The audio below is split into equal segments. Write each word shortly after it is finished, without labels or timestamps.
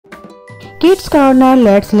Kids Corner,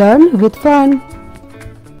 let's learn with fun.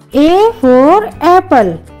 A for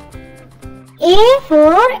apple. A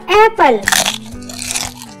for apple.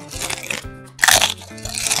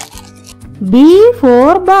 B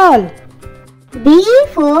for ball. B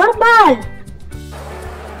for ball.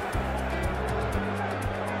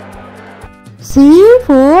 C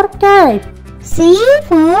for cat. C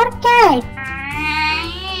for cat.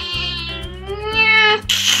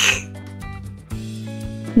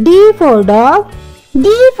 D for dog. D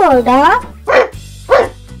for dog.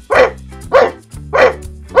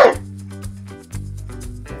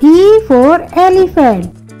 E for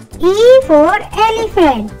elephant. E for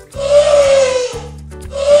elephant.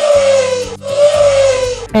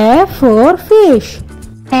 F for fish.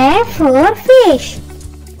 F for fish.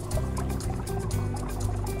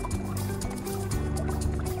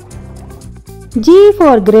 G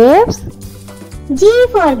for grapes. G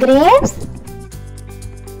for grapes.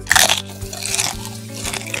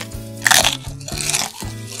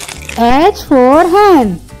 H for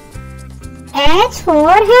hen. H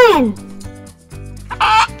for hen.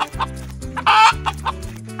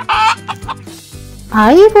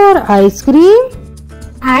 I for ice cream.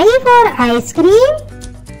 I for ice cream.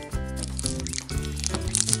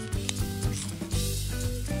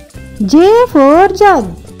 J for jug.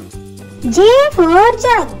 J for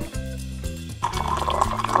jug.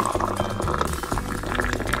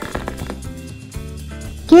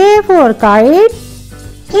 K for kite.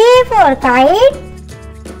 K for kite.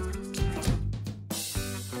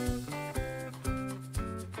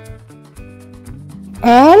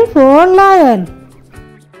 L for lion.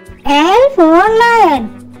 L for lion.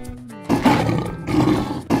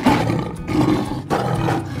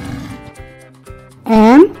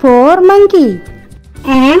 M for monkey.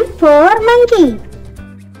 M for monkey.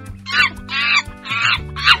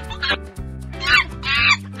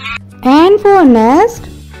 N for nest.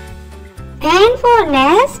 N for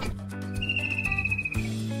nest.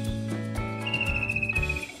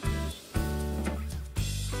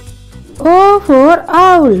 O for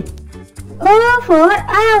owl. O for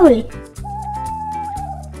owl.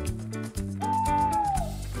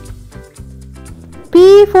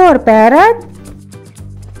 P for parrot.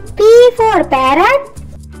 P for parrot.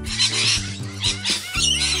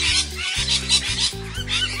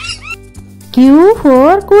 Q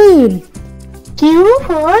for queen. Q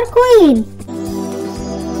for queen.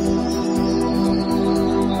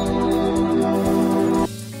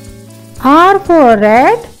 R for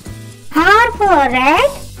rat. R for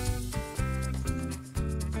rat.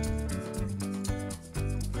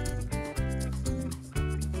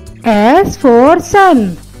 S for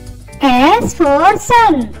sun. S for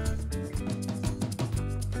sun.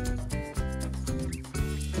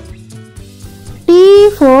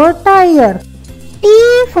 T for tiger. T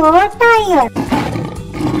for tiger.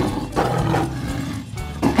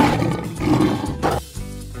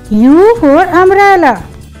 U for umbrella.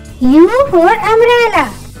 U for umbrella.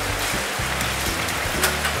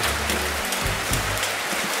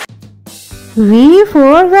 V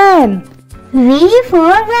for van. V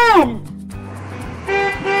for van.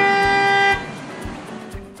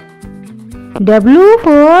 W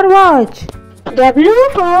for watch. W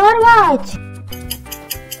for watch.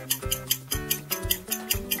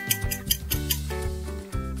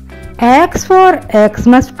 X for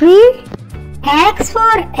Xmas tree. X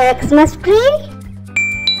for Xmas tree.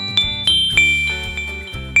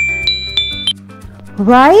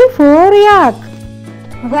 Y for yak.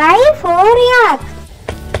 Y for yak.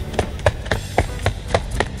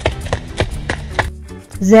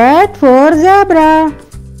 Z for zebra.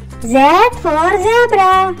 Z for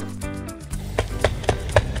zebra.